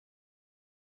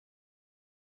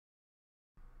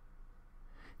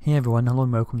Hey everyone, hello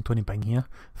and welcome, Tony Bing here.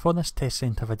 For this test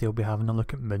centre video we'll be having a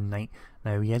look at Moon Knight.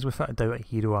 Now he is without a doubt a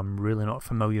hero I'm really not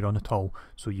familiar on at all,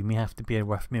 so you may have to bear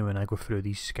with me when I go through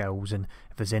these skills, and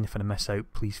if there's anything I miss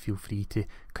out please feel free to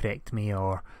correct me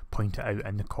or point it out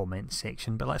in the comments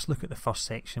section. But let's look at the first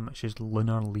section, which is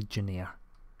Lunar Legionnaire.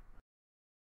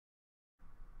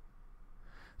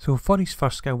 So for his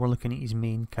first skill we're looking at his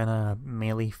main kind of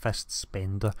melee fist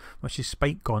spender, which is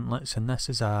Spike Gauntlets, and this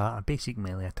is a basic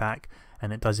melee attack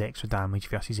and it does extra damage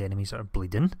versus enemies that are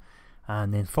bleeding.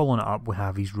 And then following it up we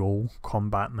have his roll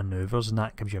combat manoeuvres, and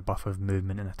that gives you a buff of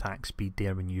movement and attack speed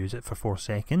there when you use it for 4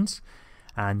 seconds.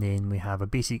 And then we have a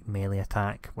basic melee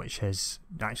attack which is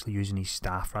actually using his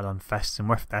staff rather than fists, and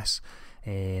with this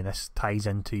this ties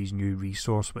into his new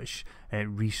resource which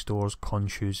restores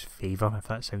Khonshu's favour, if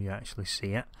that's how you actually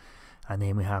say it. And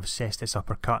then we have Cestus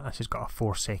Uppercut. This has got a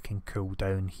 4-second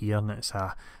cooldown here and it's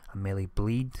a melee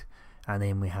bleed. And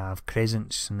then we have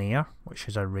Crescent Snare, which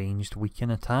is a ranged weaken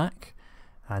attack.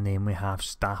 And then we have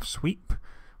Staff Sweep,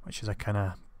 which is a kind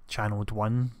of channeled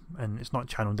one, and it's not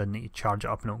channeled in that you charge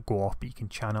it up and it'll go off, but you can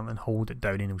channel it and hold it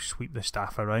down and it'll sweep the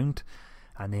staff around.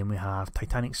 And then we have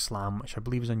Titanic Slam, which I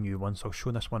believe is a new one, so I'll show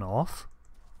this one off.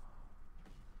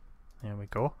 There we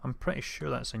go. I'm pretty sure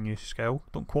that's a new skill.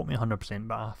 Don't quote me 100%,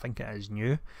 but I think it is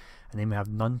new. And then we have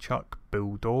Nunchuck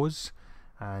Bulldoze.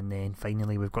 And then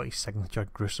finally we've got his signature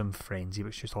Gruesome Frenzy,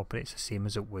 which just operates the same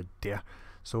as it would there.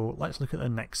 So let's look at the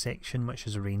next section, which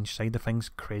is the range side of things,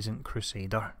 Crescent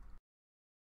Crusader.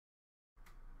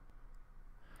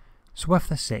 So with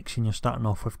this section you're starting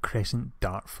off with Crescent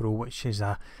Dart Throw, which is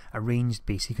a ranged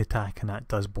basic attack, and that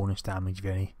does bonus damage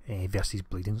versus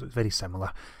bleeding, so it's very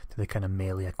similar to the kind of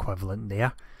melee equivalent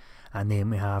there. And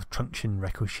then we have Truncheon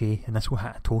Ricochet, and this will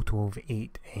hit a total of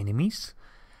 8 enemies.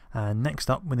 And next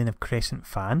up we then have Crescent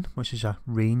Fan, which is a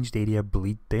ranged area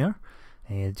bleed there.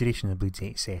 The duration of the bleed is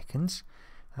 8 seconds.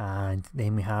 And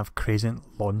then we have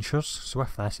Crescent Launchers, so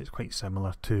with this it's quite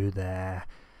similar to the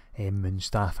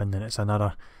Moonstaff, and then it's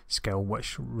another skill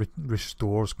which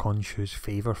restores Khonshu's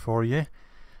favour for you.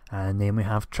 And then we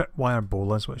have Tripwire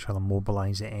Bolas, which will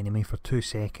immobilise the enemy for 2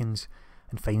 seconds.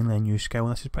 And finally a new skill,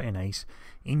 this is pretty nice,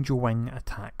 Angel Wing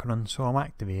Attack Run, so I'll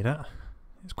activate it.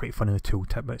 It's quite funny, the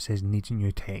tooltip, but it says needs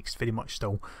new text, very much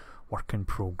still work in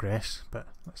progress, but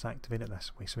let's activate it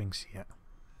this way so we can see it.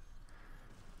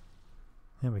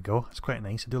 There we go, it's quite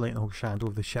nice. I do like the whole shadow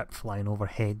of the ship flying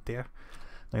overhead there.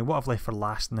 Now what I've left for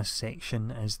last in this section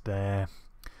is I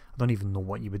don't even know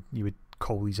what you would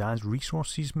call these as,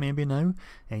 resources maybe now.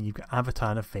 And you've got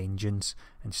Avatar of Vengeance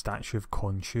and Statue of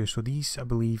Khonshu, so these I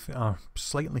believe are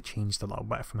slightly changed a little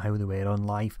bit from how they were on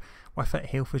live. With it,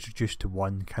 health is reduced to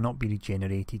 1, cannot be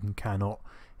regenerated and cannot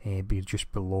be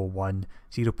reduced below 1.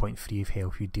 0.3 of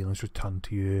health you deal is returned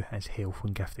to you as health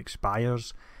when gift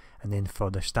expires. And then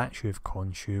for the Statue of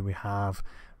Khonshu we have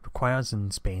requires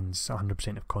and spends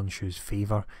 100% of Khonshu's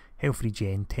favour, health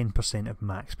regen 10% of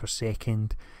max per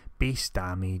second, base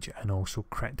damage, and also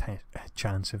crit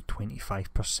chance of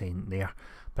 25% there.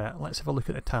 But let's have a look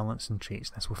at the talents and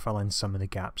traits. This will fill in some of the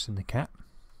gaps in the kit.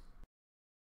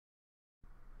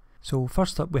 So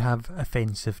first up we have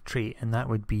offensive trait, and that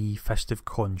would be Fist of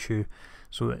Khonshu.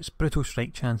 So it's brutal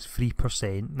strike chance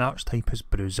 3%, the archetype is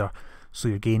Bruiser, so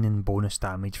you're gaining bonus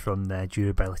damage from the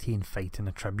durability and fighting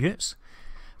attributes.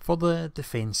 For the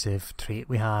defensive trait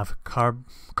we have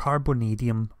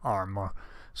Carbonadium Armour.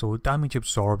 So damage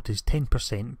absorbed is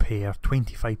 10% per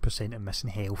 25% of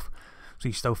missing health. So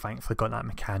you still thankfully got that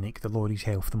mechanic, the lower his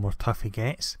health the more tough he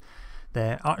gets.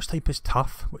 The archetype is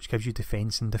Tough, which gives you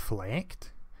defense and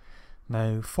deflect.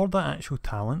 Now for the actual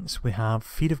talents we have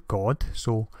Fear of God,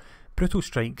 so brutal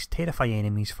strikes terrify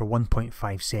enemies for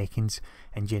 1.5 seconds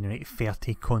and generate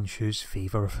 30 Khonshu's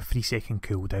favour with a 3-second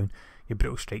cooldown. Your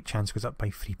brutal strike chance goes up by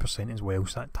 3% as well,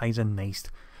 so that ties in nice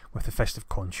with the Fist of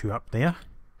Khonshu up there.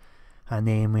 And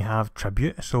then we have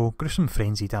Tribute, so Gruesome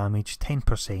Frenzy damage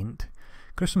 10%.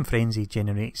 Gruesome Frenzy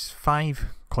generates 5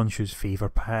 Khonshu's favour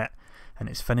per hit, and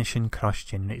its finishing crush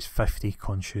generates 50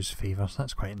 Khonshu's favour, so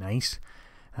that's quite nice.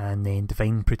 And then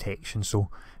Divine Protection, so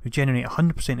you generate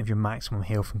 100% of your maximum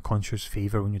health in Khonshu's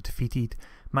favour when you're defeated,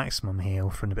 maximum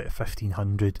health around about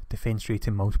 1500, defense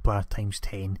rating multiplier times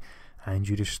 10, and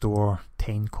you restore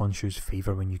 10 Khonshu's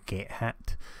favour when you get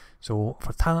hit. So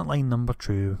for talent line number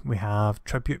 2 we have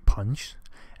Tribute Punch.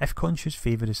 If Khonshu's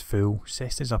favour is full,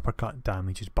 Cestus Uppercut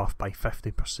damage is buffed by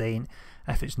 50%.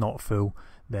 If it's not full,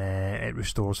 it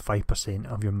restores 5%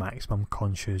 of your maximum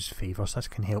Khonshu's favour, so this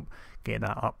can help get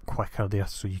that up quicker there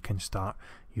so you can start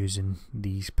using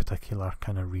these particular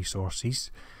kind of resources.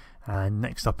 And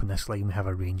next up in this line we have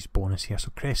a ranged bonus here,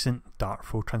 so Crescent Dart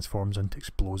Throw transforms into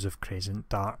Explosive Crescent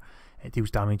Dart. it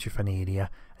deals damage with an area,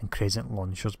 and crescent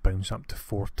launchers bounce up to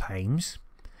 4 times.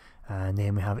 And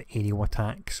then we have aerial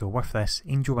attack. So with this,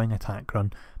 Angel Wing attack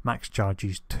run, max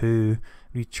charges 2,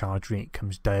 recharge rate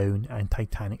comes down, and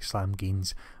Titanic Slam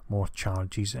gains more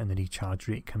charges and the recharge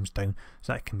rate comes down.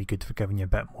 So that can be good for giving you a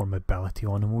bit more mobility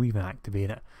on, and we'll even activate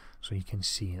it so you can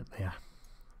see it there.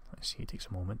 Let's see, it takes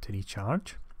a moment to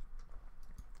recharge.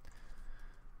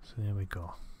 So there we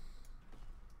go.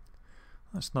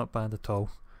 That's not bad at all.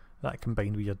 That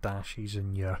combined with your dashes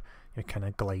and your kind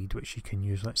of glide, which you can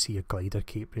use. Let's see, your glider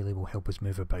cape really will help us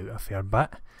move about a fair bit.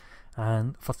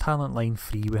 And for talent line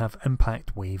 3 we have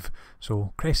Impact Wave.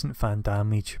 So Crescent Fan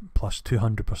damage plus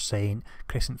 200%,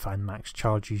 Crescent Fan max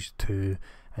charges 2,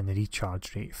 and the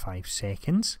recharge rate 5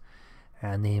 seconds.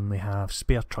 And then we have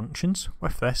Spare Truncheons.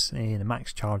 With this, the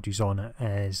max charges on it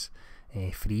is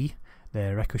 3,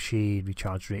 the ricochet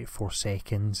recharge rate 4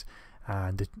 seconds,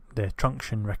 and the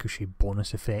Truncheon ricochet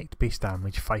bonus effect, base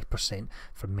damage 5%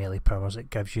 for melee powers. It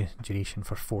gives you duration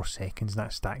for 4 seconds, and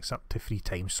that stacks up to 3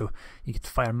 times. So you could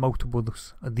fire multiple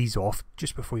of these off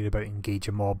just before you're about to engage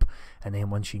a mob, and then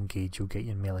once you engage you'll get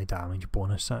your melee damage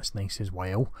bonus. That's nice as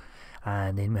well.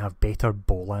 And then we have Better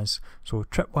Bolas. So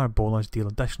Tripwire Bolas deal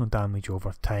additional damage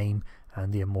over time,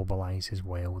 and they immobilize as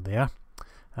well there.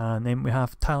 And then we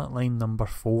have talent line number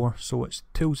 4, so it's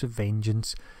Tools of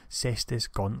Vengeance,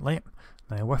 Cestus Gauntlet.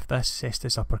 Now with this,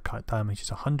 Cestus uppercut damage is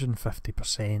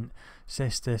 150%,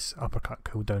 Cestus uppercut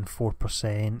cooldown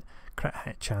 4%, crit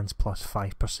hit chance plus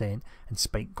 5%, and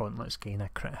Spike Gauntlets gain a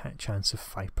crit hit chance of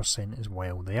 5% as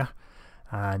well there.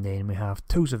 And then we have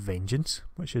Tools of Vengeance,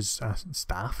 which is a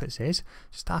staff, it says.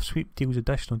 Staff Sweep deals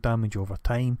additional damage over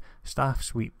time, Staff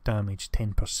Sweep damage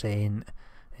 10%,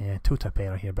 tooltip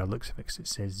error here by the looks of it, it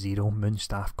says 0,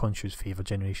 Moonstaff Conscious Favour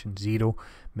generation 0,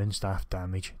 Moonstaff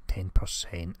damage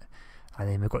 10%. And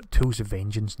then we've got Tools of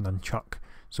Vengeance Nunchuck.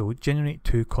 So generate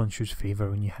 2 Conscious Favour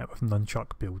when you hit with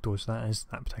Nunchuck Bulldoze, that is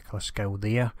that particular skill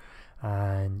there.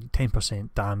 And 10%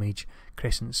 damage.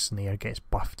 Crescent Snare gets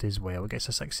buffed as well. It gets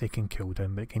a 6-second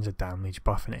cooldown, but it gains a damage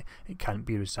buff and it can't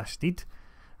be resisted.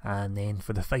 And then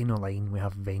for the final line we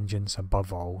have Vengeance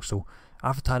Above All. So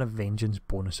Avatar of Vengeance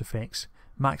bonus effects.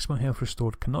 Maximum health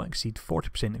restored cannot exceed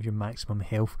 40% of your maximum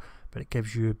health, but it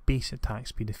gives you a base attack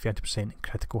speed of 30% and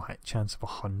critical hit chance of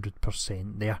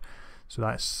 100% there. So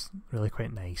that's really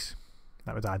quite nice.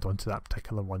 That would add on to that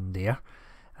particular one there.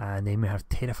 And then we have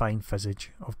Terrifying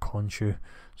Visage of Khonshu.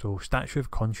 So Statue of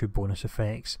Khonshu bonus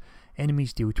effects.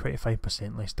 Enemies deal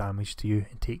 25% less damage to you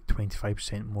and take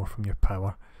 25% more from your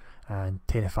power, and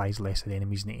terrifies lesser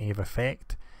enemies in the area of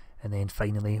effect. And then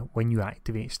finally, when you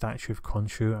activate Statue of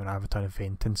Khonshu or Avatar of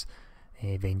Vengeance,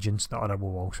 the other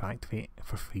will also activate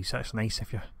for free. So that's nice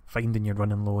if you're finding you're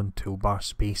running low on toolbar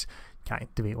space, you can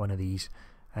activate one of these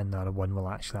and the other one will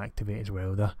actually activate as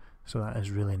well there. So that is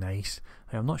really nice.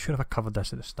 Now, I'm not sure if I covered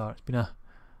this at the start. It's been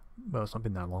well, it's not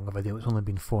been that long a video, it's only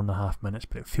been 4.5 minutes,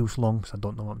 but it feels long because I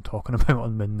don't know what I'm talking about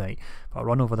on Moon Knight. But I'll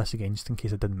run over this again just in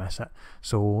case I did miss it.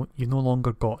 So you've no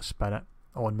longer got Spirit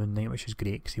on Moon Knight, which is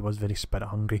great because he was very spirit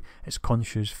hungry. It's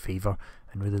Khonshu's favour,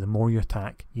 and really the more you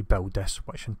attack you build this,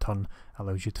 which in turn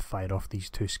allows you to fire off these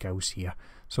 2 skills here.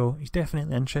 So he's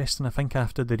definitely interesting. I think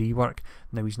after the rework,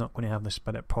 now he's not going to have the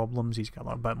spirit problems, he's got a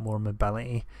little bit more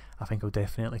mobility. I think I'll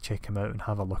definitely check him out and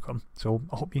have a look at him. So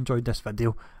I hope you enjoyed this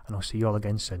video, and I'll see you all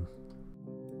again soon.